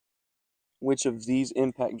Which of these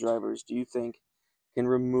impact drivers do you think can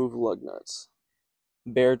remove lug nuts?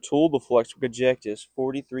 Bare tool, the flex quick eject is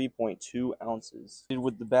 43.2 ounces.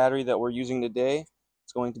 With the battery that we're using today,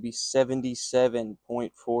 it's going to be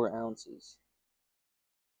 77.4 ounces.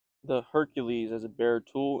 The Hercules as a bare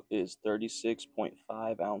tool is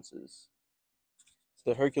 36.5 ounces.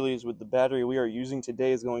 The Hercules with the battery we are using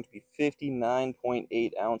today is going to be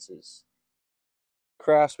 59.8 ounces.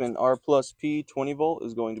 Craftsman R plus P 20 volt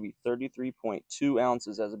is going to be 33.2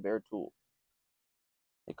 ounces as a bare tool.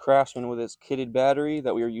 The Craftsman with its kitted battery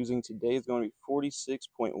that we are using today is going to be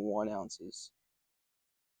 46.1 ounces.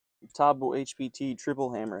 The Tabo HPT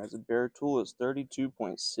triple hammer as a bare tool is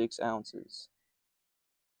 32.6 ounces.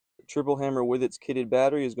 The triple hammer with its kitted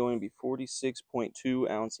battery is going to be 46.2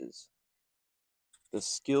 ounces. The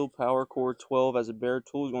Skill Power Core 12 as a bare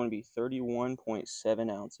tool is going to be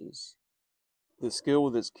 31.7 ounces. The Skill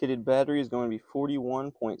with its kitted battery is going to be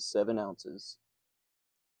 41.7 ounces.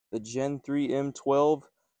 The Gen 3 M12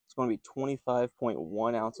 is going to be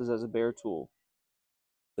 25.1 ounces as a bare tool.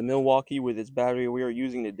 The Milwaukee with its battery we are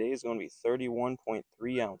using today is going to be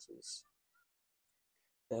 31.3 ounces.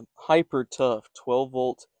 The Hyper Tough 12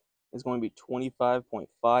 volt is going to be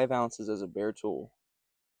 25.5 ounces as a bare tool.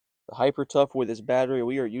 The Hyper Tough with its battery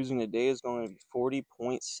we are using today is going to be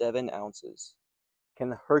 40.7 ounces. Can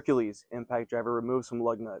the Hercules impact driver remove some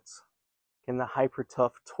lug nuts? Can the Hyper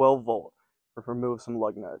Tough 12 volt remove some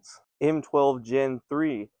lug nuts? M12 Gen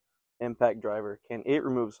 3 impact driver, can it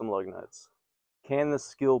remove some lug nuts? Can the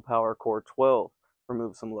Skill Power Core 12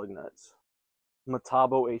 remove some lug nuts?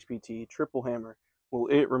 Metabo HPT triple hammer, will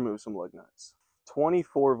it remove some lug nuts?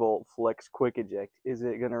 24 volt flex quick eject, is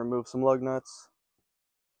it going to remove some lug nuts?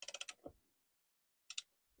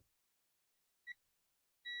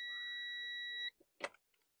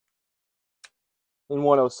 In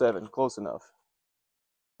 107, close enough.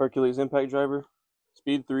 Hercules impact driver,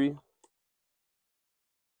 speed 3,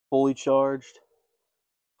 fully charged,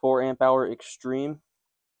 4 amp hour extreme.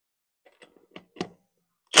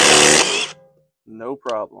 No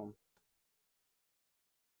problem.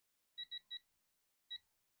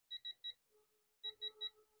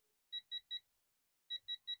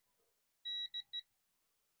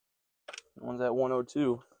 That one's at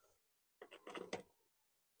 102.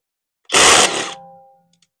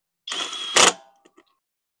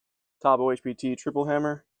 Tabo HPT triple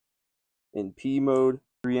hammer in P mode,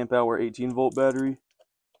 3 amp hour 18 volt battery.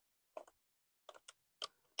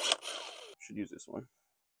 Should use this one.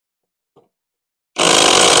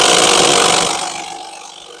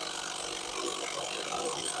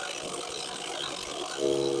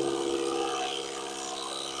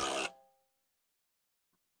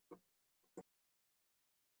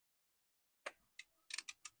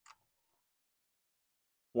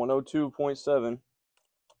 $102.7.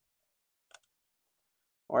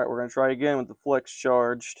 Alright, we're going to try again with the flex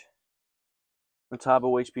charged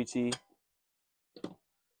Metabo HPT.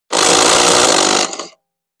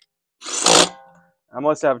 I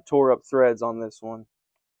must have tore up threads on this one.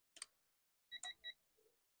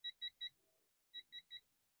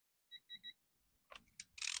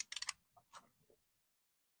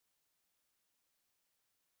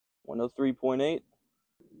 $103.8.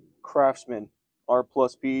 Craftsman R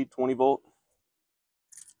plus P 20 volt.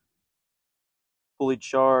 Fully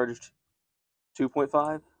charged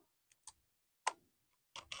 2.5.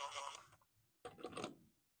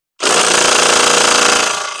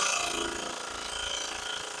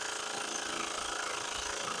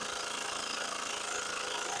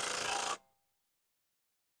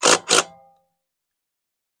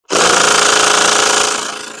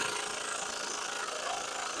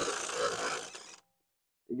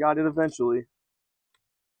 You got it eventually.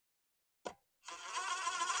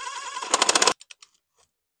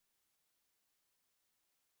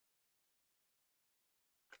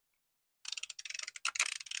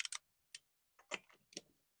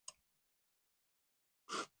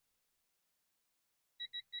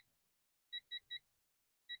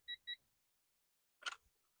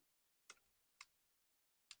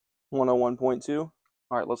 $101.2.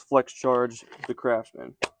 Alright, let's flex charge the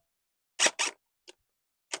Craftsman.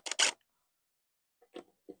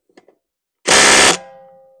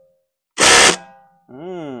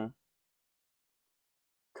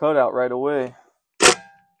 Cut out right away.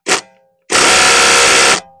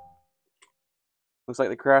 Looks like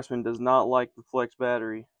the Craftsman does not like the flex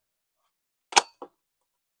battery.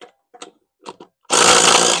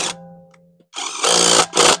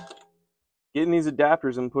 Getting these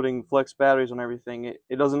adapters and putting flex batteries on everything,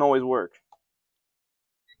 it doesn't always work.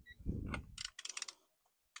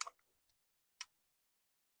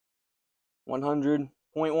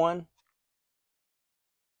 $100.1.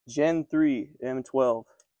 Gen 3 M12,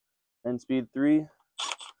 end speed 3,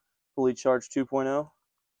 fully charged 2.0,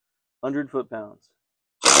 100 foot-pounds.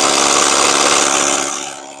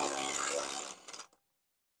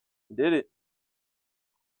 Did it.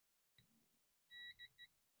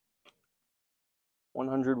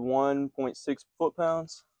 101.6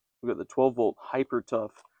 foot-pounds. We got the 12-volt Hyper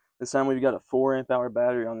Tough. This time we've got a 4 amp hour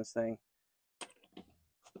battery on this thing.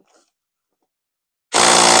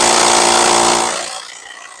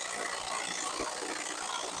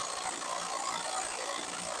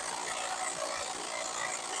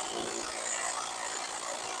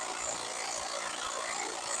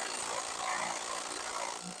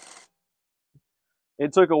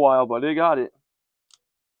 It took a while, but it got it.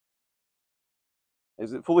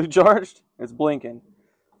 Is it fully charged? It's blinking.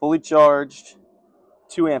 Fully charged,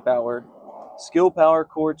 2 amp hour, skill power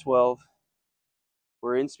core 12.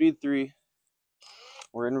 We're in speed 3.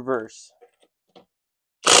 We're in reverse.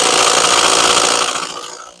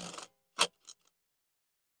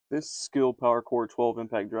 This skill power core 12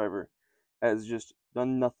 impact driver has just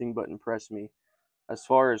done nothing but impress me. As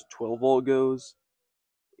far as 12 volt goes,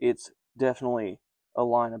 it's definitely a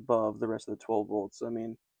line above the rest of the 12 volts. I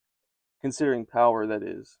mean, considering power, that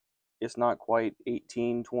is. It's not quite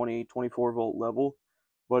 18, 20, 24 volt level,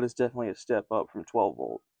 but it's definitely a step up from 12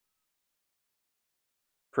 volt.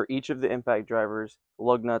 For each of the impact drivers,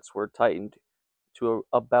 lug nuts were tightened to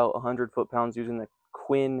about 100 foot-pounds using the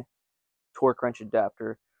Quinn torque wrench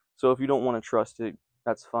adapter. So if you don't want to trust it,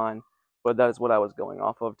 that's fine. But that is what I was going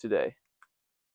off of today.